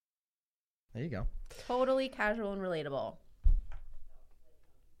There you go. Totally casual and relatable.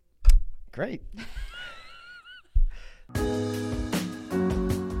 Great.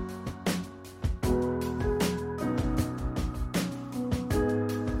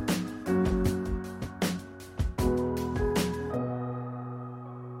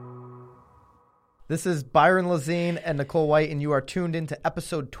 This is Byron Lazine and Nicole White, and you are tuned into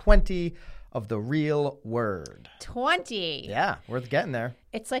episode 20 of The Real Word. 20. Yeah, we're getting there.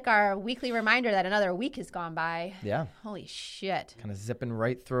 It's like our weekly reminder that another week has gone by. Yeah. Holy shit. Kind of zipping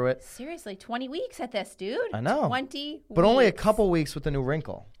right through it. Seriously, 20 weeks at this, dude. I know. 20 weeks. But only a couple weeks with the new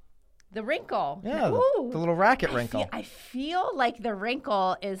wrinkle. The wrinkle. Yeah, the little racket wrinkle. I feel like the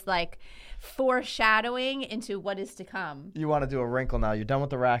wrinkle is like foreshadowing into what is to come. You want to do a wrinkle now. You're done with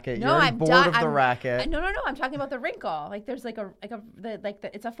the racket. No, You're I'm bored done. of the racket. No. I'm talking about the wrinkle. Like there's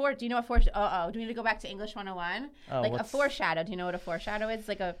it's a fore. Do you know what foreshadow? Do we need to go back to English 101? Like a foreshadow. Do you know what a foreshadow is?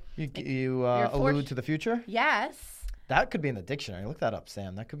 Like a. You allude to the future? Yes. That could be in the dictionary. Look that up,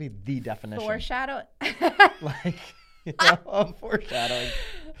 Sam. That could be the definition. Foreshadow. Like, foreshadowing.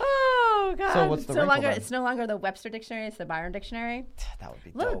 Oh God! So what's the wrinkle then? It's no longer the Webster Dictionary. It's the Byron Dictionary. That would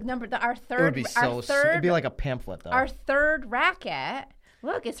be dope. Look, our third. It would be it'd be like a pamphlet, though. Our third racket.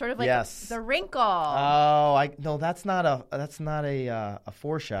 Look, it's sort of like the wrinkle. Oh, no, that's not a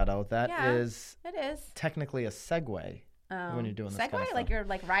foreshadow. That is. It is technically a segue. When you're doing this Segway, kind of like you're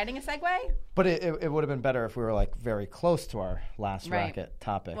like riding a Segway. But it would have been better if we were like very close to our last racket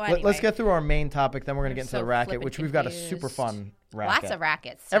topic. Well, anyway. Let's get through our main topic, then we're going to get into the racket, which we've got a confused. super fun racket. Lots of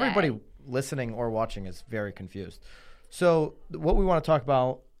rackets today. Everybody listening or watching is very confused. So what we want to talk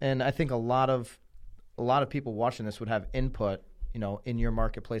about, and I think a lot of people watching this would have input, in your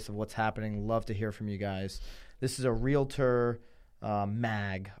marketplace of what's happening. Love to hear from you guys. This is a Realtor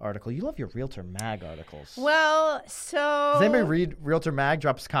Mag article. You love your Realtor Mag articles. Well, so does anybody read Realtor Mag?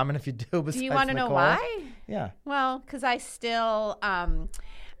 Drop us a comment if you do. Do you want to know why? Yeah. Well, because I still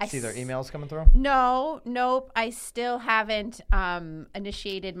see their emails coming through. Nope. I still haven't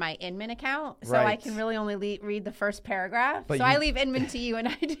initiated my Inman account, so I can really only read the first paragraph. But I leave Inman to you, and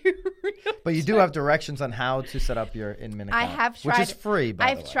I do. Realtor. But you do have directions on how to set up your Inman account. I have tried, which is free.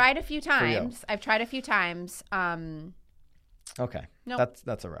 By the way. I've tried a few times. Okay. Nope.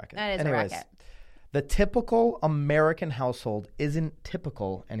 That's a racket. That is a racket. The typical American household isn't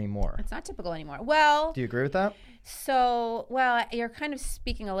typical anymore. It's not typical anymore. Well, do you agree with that? So, you're kind of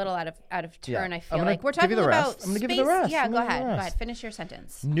speaking a little out of turn. I feel like we're talking I'm about going to give you the rest. Yeah, go ahead. Finish your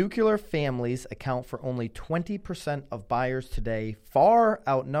sentence. Nuclear families account for only 20% of buyers today, far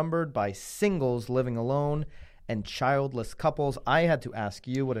outnumbered by singles living alone and childless couples. I had to ask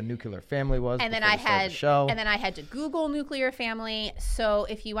you what a nuclear family was, and then I had to Google nuclear family. So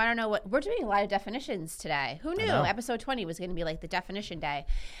if you want to know we're doing a lot of definitions today. Who knew episode 20 was going to be like the definition day?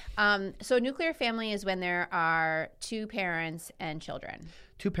 So nuclear family is when there are two parents and children.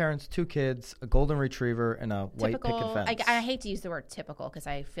 2 parents, 2 kids, a golden retriever, and a white picket fence. I hate to use the word typical because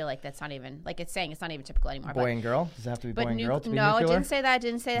I feel like that's not even it's saying it's not even typical anymore. Boy and girl? Does it have to be boy and girl to be nuclear? No, nuclear? it didn't say that. It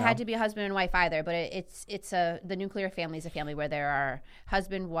didn't say it had to be a husband and wife either. But the nuclear family is a family where there are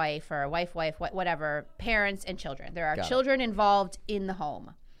husband, wife, or wife, whatever, parents and children. There are children involved in the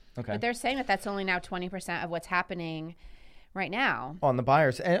home. Okay. But they're saying that that's only now 20% of what's happening right now. On the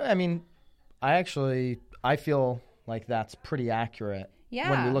buyers. And, I mean, I feel like that's pretty accurate. Yeah.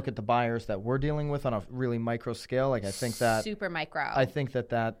 When you look at the buyers that we're dealing with on a really micro scale, I think that super micro. I think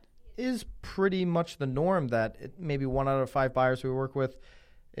that is pretty much the norm. That maybe 1 out of 5 buyers we work with,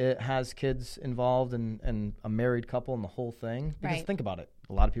 it has kids involved and a married couple and the whole thing. Because think about it,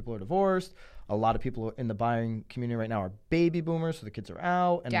 a lot of people are divorced. A lot of people in the buying community right now are baby boomers, so the kids are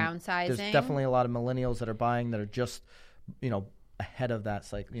out. And downsizing. There's definitely a lot of millennials that are buying that are just, ahead of that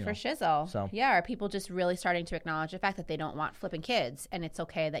cycle. For shizzle. So are people just really starting to acknowledge the fact that they don't want flipping kids, and it's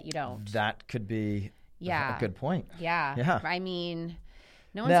okay that you don't? That could be a good point. Yeah. I mean,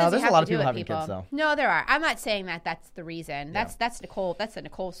 no one no, says there's you have a lot to of do people it, having people. kids, though. No, there are. I'm not saying that that's the reason. That's Nicole. That's a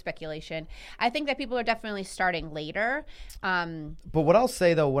Nicole speculation. I think that people are definitely starting later. But what I'll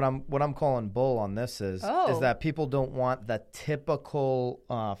say though, what I'm calling bull on this is that people don't want the typical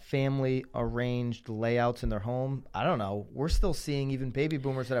family arranged layouts in their home. I don't know. We're still seeing even baby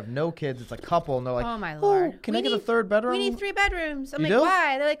boomers that have no kids. It's a couple, and they're like, "Oh my lord, can I get a third bedroom? We need 3 bedrooms." I'm you like, do?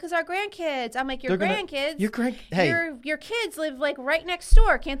 "Why?" They're like, "Because our grandkids." I'm like, "Your grandkids? Hey, your kids live like right next door."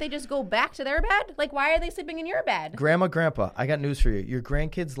 door. Can't they just go back to their bed? Like, why are they sleeping in your bed? Grandma, Grandpa, I got news for you. Your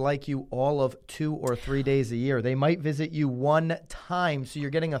grandkids like you all of 2 or 3 days a year. They might visit you one time, so you're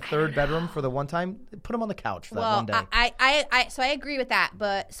getting a third bedroom for the one time. Put them on the couch for that one day. So I agree with that.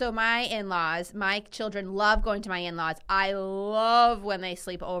 But so my in-laws, my children love going to my in-laws. I love when they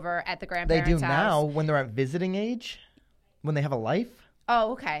sleep over at the grandparents' They do house. now when they're at visiting age, when they have a life.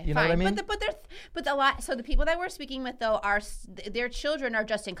 Oh, okay. You know what I mean? But a lot. So the people that we're speaking with, though, their children are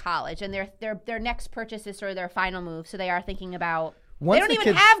just in college, and their next purchase is sort of their final move. So they are thinking about. They don't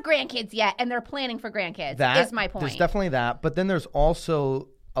even have grandkids yet, and they're planning for grandkids. That is my point. There's definitely that, but then there's also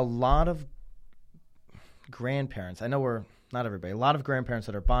a lot of grandparents. I know we're not everybody. A lot of grandparents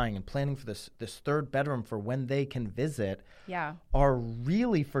that are buying and planning for this third bedroom for when they can visit. Yeah. Are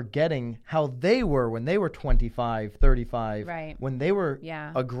really forgetting how they were when they were 25, 35, right. when they were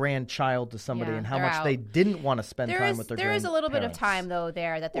a grandchild to somebody, and how much they didn't want to spend time with their grandparents. There is a little bit of time, though,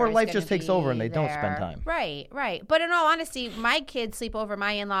 there that there or life just takes over and they don't spend time. Right. But in all honesty, my kids sleep over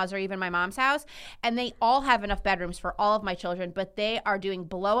my in-laws or even my mom's house, and they all have enough bedrooms for all of my children, but they are doing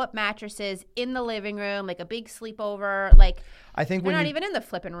blow-up mattresses in the living room, like a big sleepover, like... I think they're not even in the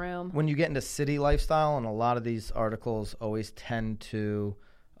flipping room. When you get into city lifestyle, and a lot of these articles always tend to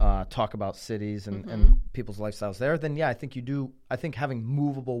talk about cities and people's lifestyles there, then I think you do. I think having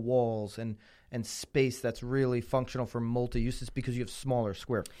movable walls and space that's really functional for multi-uses because you have smaller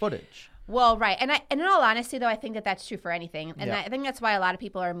square footage. Well, right. And in all honesty, though, I think that that's true for anything. And I think that's why a lot of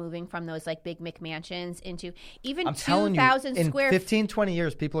people are moving from those like big McMansions into even 2,000 square feet. In 15, 20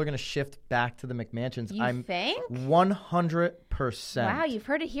 years, people are going to shift back to the McMansions. You think? 100%. Wow, you've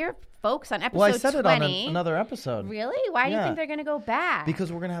heard it here, folks, on episode 20. Well, I said it on another episode. Really? Why do you think they're going to go back?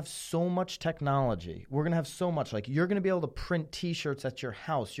 Because we're going to have so much technology. We're going to have so much. Like, you're going to be able to print T-shirts at your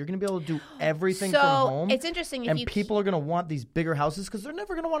house. You're going to be able to do everything from home. So, it's interesting. And people are going to want these bigger houses because they're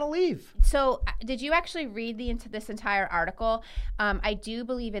never going to want to leave. So, did you actually read this entire article? I do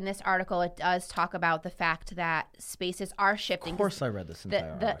believe in this article it does talk about the fact that spaces are shifting. Of course I read this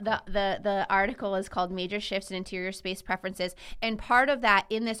entire article. The article is called Major Shifts in Interior Space Preferences. And part of that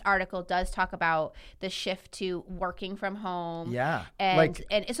in this article does talk about the shift to working from home. Yeah. And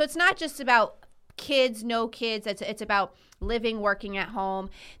so it's not just about kids, no kids. It's about living, working at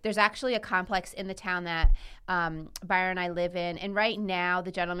home. There's actually a complex in the town that Byron and I live in. And right now,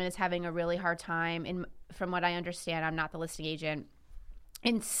 the gentleman is having a really hard time. And from what I understand, I'm not the listing agent,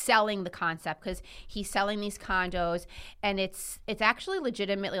 in selling the concept, because he's selling these condos, and it's actually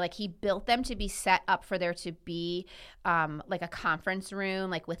legitimately like he built them to be set up for there to be like a conference room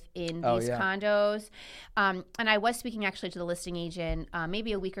like within these condos. And I was speaking actually to the listing agent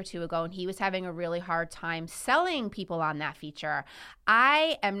maybe a week or two ago, and he was having a really hard time selling people on that feature.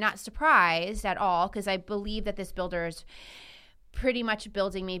 I am not surprised at all, because I believe that this builder is pretty much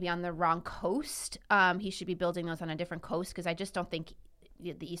building maybe on the wrong coast. He should be building those on a different coast, because I just don't think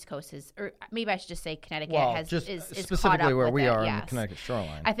the East Coast is, or maybe I should just say Connecticut is specifically where we are in the Connecticut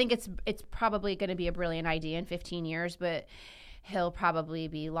shoreline. I think it's probably going to be a brilliant idea in 15 years, but he'll probably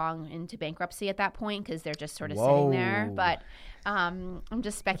be long into bankruptcy at that point, because they're just sort of sitting there. But I'm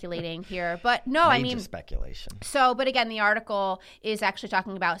just speculating here. But no, Major I mean speculation. So, but again, the article is actually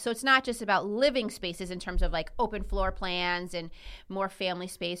talking about, so it's not just about living spaces in terms of like open floor plans and more family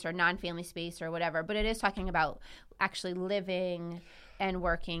space or non-family space or whatever, but it is talking about actually living and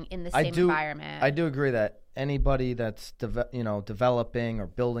working in the same environment. I do agree that anybody that's developing or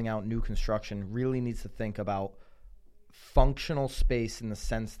building out new construction really needs to think about functional space, in the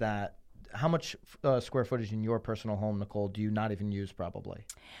sense that how much square footage in your personal home, Nicole, do you not even use probably?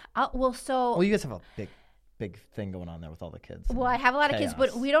 Well, you guys have a big thing going on there with all the kids. Well, I have a lot of kids,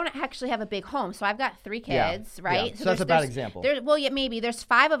 but we don't actually have a big home. So I've got 3 kids, right? Yeah. So that's a bad example. Maybe there's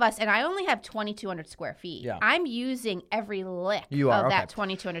 5 of us, and I only have 2,200 square feet. Yeah. I'm using every lick of that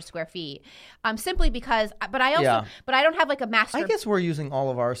 2,200 square feet, simply because. But I don't have like a master. I guess we're using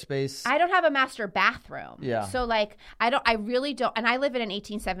all of our space. I don't have a master bathroom. Yeah. So like I really don't. And I live in an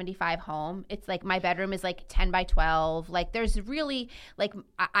 1875 home. It's like my bedroom is like 10 by 12. Like there's really like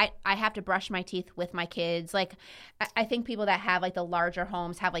I have to brush my teeth with my kids. Like, I think people that have like the larger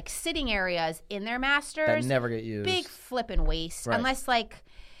homes have like sitting areas in their masters that never get used. Big flipping waste, right. Unless like,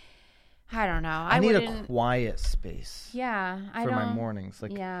 I don't know. I need a quiet space. Yeah, for my mornings.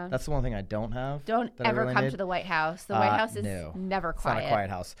 Like, that's the one thing I don't have. Don't ever really come need. to the White House. The White House is never quiet. It's not a quiet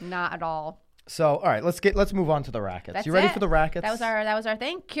house. Not at all. So, all right, let's move on to the rackets. That's you ready for the rackets? That was our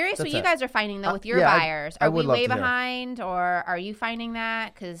thing. Curious what you guys are finding though with your buyers. Are we way behind, or are you finding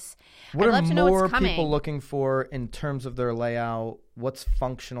that? Because I'd love to know what's coming. What are more people looking for in terms of their layout? What's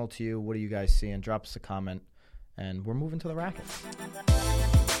functional to you? What are you guys seeing? Drop us a comment And we're moving to the rackets.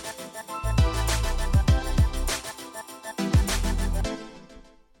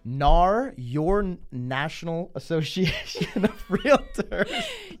 NAR, your National Association of Realtors.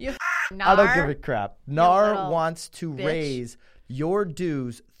 I don't give a crap. NAR wants to raise your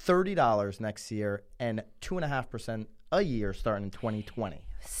dues $30 next year and 2.5% a year starting in 2020.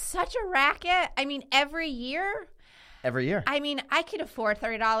 Such a racket. I mean, every year. Every year. I mean, I could afford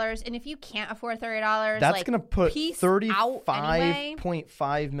 $30, and if you can't afford $30, that's going to put $35.5 anyway.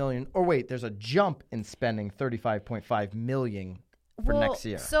 million. Or wait, there's a jump in spending $35.5 million for next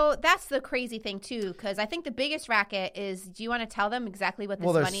year. So that's the crazy thing too, because I think the biggest racket is. Do you want to tell them exactly what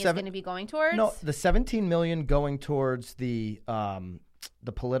this money is going to be going towards? No, the $17 million going towards the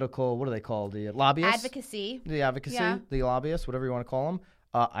political. What are they called? The lobbyists. Advocacy. The advocacy. Yeah. The lobbyists. Whatever you want to call them.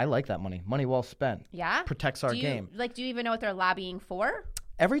 I like that money. Money well spent. Yeah. Protects our game. Do you even know what they're lobbying for?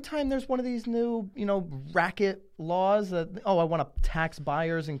 Every time there's one of these new, racket laws that, I want to tax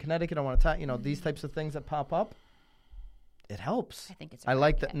buyers in Connecticut. I want to tax, these types of things that pop up. It helps. I think it's. I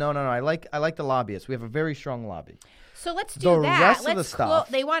like that. No. I like the lobbyists. We have a very strong lobby. So let's do that. Rest of the stuff.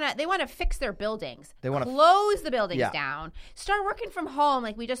 They want to fix their buildings. They want to close the buildings down. Start working from home,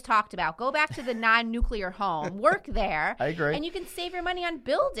 like we just talked about. Go back to the non-nuclear home. Work there. I agree. And you can save your money on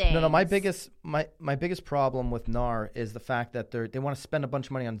buildings. No. My biggest problem with NAR is the fact that they want to spend a bunch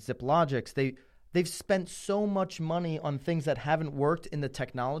of money on ZipLogics. They've spent so much money on things that haven't worked in the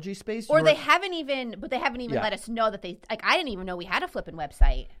technology space. Or they haven't even let us know that I didn't even know we had a flipping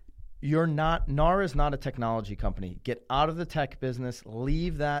website. NAR is not a technology company. Get out of the tech business.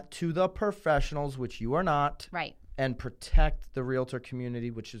 Leave that to the professionals, which you are not. Right. And protect the realtor community,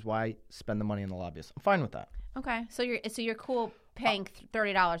 which is why I spend the money on the lobbyists. I'm fine with that. Okay. So you're cool paying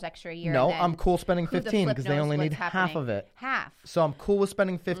 $30 extra a year. No, I'm cool spending $15 because they only need half of it. Half. So I'm cool with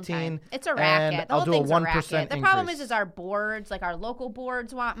spending $15. Okay. It's a racket. The whole thing's a racket. The problem is our boards, like our local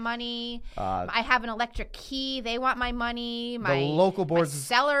boards, want money. I have an electric key; they want my money. My local boards, my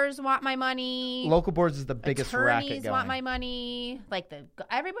sellers want my money. Local boards is the biggest racket going. Attorneys want my money.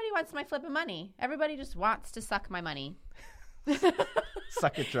 Everybody wants my flipping money. Everybody just wants to suck my money.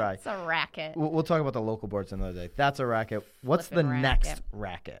 Suck it dry. It's a racket. We'll talk about the local boards another day. That's a racket. What's the next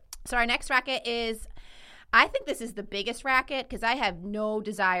racket? So our next racket is, I think this is the biggest racket because I have no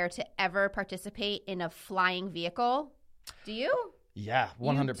desire to ever participate in a flying vehicle. Do you? Yeah,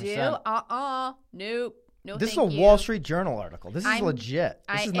 100%. You do? Nope. No, this is a Wall Street Journal article. This is legit.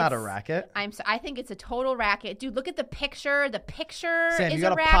 This is not a racket. I think it's a total racket. Dude, look at the picture. The picture Sam, is you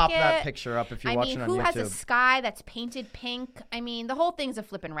gotta a racket. pop that picture up if you're watching on YouTube. Who has a sky that's painted pink? I mean, the whole thing's a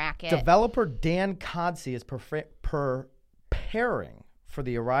flipping racket. Developer Dan Codsey is preparing for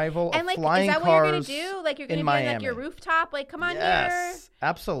the arrival of flying cars in Miami. Is that what you're going to do? You're going to be on your rooftop? Come on here. Yes,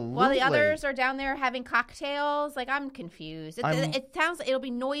 absolutely. While the others are down there having cocktails? I'm confused. It sounds like it'll be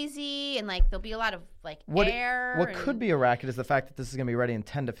noisy and there'll be a lot of air. What could be a racket is the fact that this is going to be ready in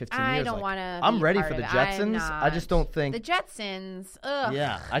 10 to 15 years. I don't want to. I'm ready for the Jetsons. I just don't think. The Jetsons, ugh.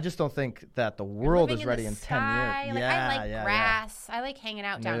 Yeah, I just don't think that the world is ready in 10 years. I like grass. I like hanging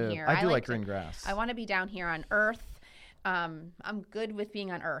out down here. I do like green grass. I want to be down here on Earth. I'm good with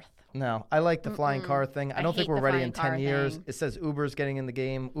being on Earth. No, I like the flying car thing. I don't think we're ready in 10 years. It says Uber's getting in the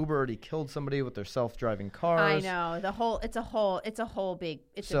game. Uber already killed somebody with their self-driving cars. I know. It's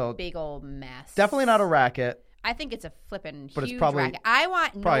a big old mess. Definitely not a racket. I think it's a flipping huge probably, racket. I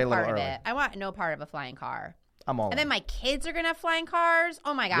want no part of it. I want no part of a flying car. I'm all in. And then my kids are going to have flying cars.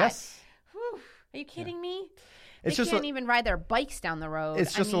 Oh my God. Yes. Whew. Are you kidding me? They can't even ride their bikes down the road.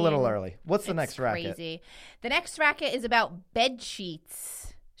 It's just a little early. What's the next racket? Crazy. The next racket is about bed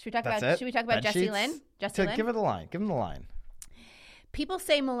sheets. Should we talk about Jesse Lynn? Give her the line. Give him the line. People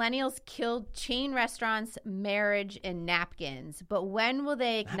say millennials killed chain restaurants, marriage, and napkins. But when will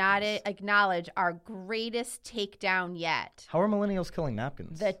they acknowledge our greatest takedown yet? How are millennials killing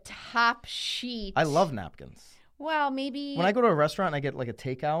napkins? The top sheet. I love napkins. Well, maybe. When I go to a restaurant and I get a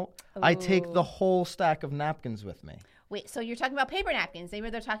takeout, I take the whole stack of napkins with me. Wait, so you're talking about paper napkins. Maybe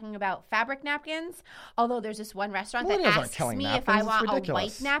they're talking about fabric napkins. Although there's this one restaurant that asks me if I want a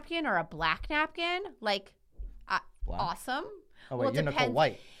white napkin or a black napkin. Awesome. Oh, wait, you're Nicole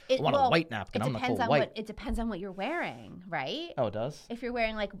White. I want a white napkin. I'm Nicole White. It depends on what you're wearing, right? Oh, it does? If you're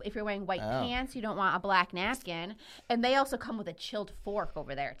wearing white pants, you don't want a black napkin. And they also come with a chilled fork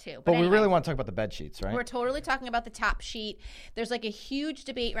over there, too. But anyway, we really want to talk about the bed sheets, right? We're totally talking about the top sheet. There's a huge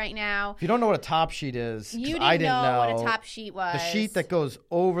debate right now. If you don't know what a top sheet is, I didn't know what a top sheet was. The sheet that goes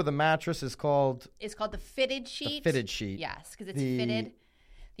over the mattress is called... It's called the fitted sheet. The fitted sheet. Yes, because it's fitted.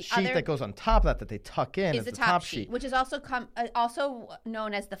 The sheet that goes on top of that they tuck in is the top sheet. Which is also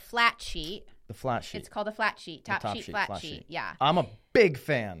known as the flat sheet. The flat sheet. It's called the flat sheet. Top sheet, flat sheet. Yeah. I'm a big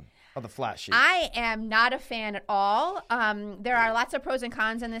fan of the flat sheet. I am not a fan at all. There are lots of pros and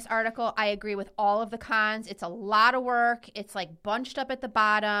cons in this article. I agree with all of the cons. It's a lot of work. It's like bunched up at the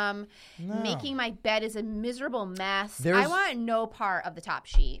bottom. No. Making my bed is a miserable mess. I want no part of the top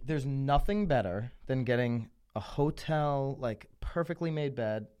sheet. There's nothing better than getting a hotel, like, perfectly made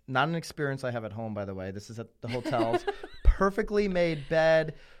bed. Not an experience I have at home, by the way. This is at the hotels. Perfectly made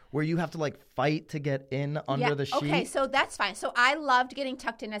bed where you have to, like, fight to get in under the sheet. Okay, so that's fine. So I loved getting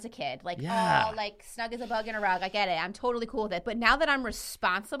tucked in as a kid. Like, all, like, snug as a bug in a rug. I get it. I'm totally cool with it. But now that I'm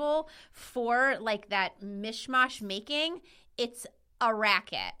responsible for, like, that mishmash making, it's a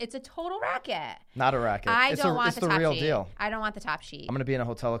racket. It's a total racket. Not a racket. I don't want the top sheet. It's the real deal. I don't want the top sheet. I'm going to be in a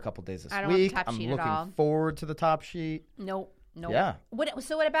hotel a couple days this I don't week. want the top sheet I'm at all. looking forward to the top sheet. Nope. Yeah. What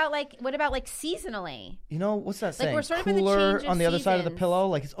about seasonally? You know, what's that saying? We're sort of in the cooler change of on the other side of the seasons. pillow.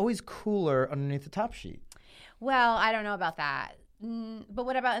 Like, it's always cooler underneath the top sheet. Well, I don't know about that. But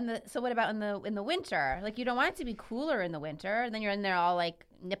what about in the winter? Like, you don't want it to be cooler in the winter, and then you're in there all like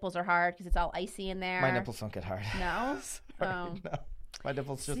nipples are hard because it's all icy in there. My nipples don't get hard. No. Sorry, no. My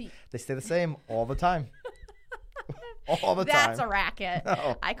nipples they stay the same all the time. All the time. That's a racket.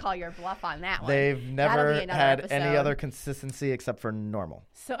 No. I call your bluff on that one. They've That'll never be another had episode. any other consistency except for normal.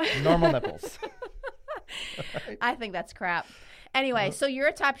 So Normal nipples. I think that's crap. Anyway, so you're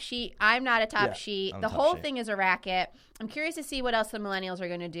a top sheet. I'm not a top sheet. I'm The a top whole sheet. thing is a racket. I'm curious to see what else the millennials are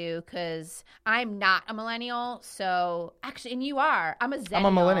going to do because I'm not a millennial. So actually, and you are. I'm a zennial. I'm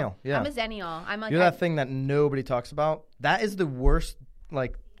a millennial, yeah. I'm a zennial. I'm like You're that thing that nobody talks about. That is the worst,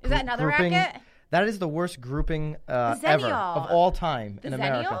 like, Is that another grouping. racket? That is the worst grouping ever zennial. of all time in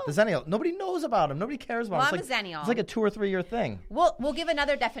America. zennial? The zennial. Nobody knows about him. Nobody cares about Well, him. I'm a zennial. It's like a 2 or 3 year thing. We'll give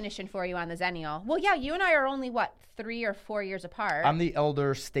another definition for you on the zennial. Well, yeah, you and I are only, 3 or 4 years apart. I'm the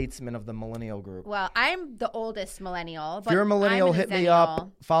elder statesman of the millennial group. Well, I'm the oldest millennial. But If you're a millennial, I'm in hit a me zennial.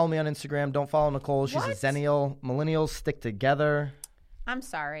 up. Follow me on Instagram. Don't follow Nicole. She's a What? zennial. Millennials stick together. I'm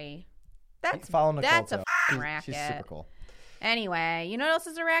sorry. Follow Nicole. That's a too. f***ing racket. She's super cool. Anyway, you know what else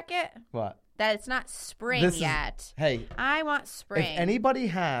is a racket? What? That it's not spring This is- yet. Hey, I want spring. if anybody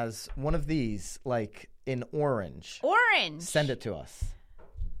has one of these, like in orange, Orange. send it to us.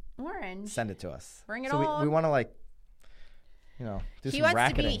 Orange. Send it to us. Bring it so on. we want to, like, do He some wants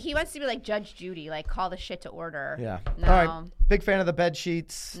racketing. he wants to be like Judge Judy, like call the shit to order. Yeah. No. All right. Big fan of the bed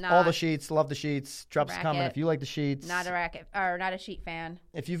sheets. All Not- the sheets. Love the sheets. Drop us a comment Racket. if you like the sheets. Not a racket or not a sheet fan.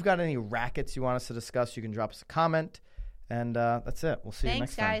 If you've got any rackets you want us to discuss, you can drop us a comment. And that's it. We'll see you Thanks,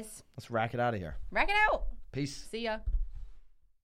 next time. guys. Let's rack it out of here. Rack it out. Peace. See ya.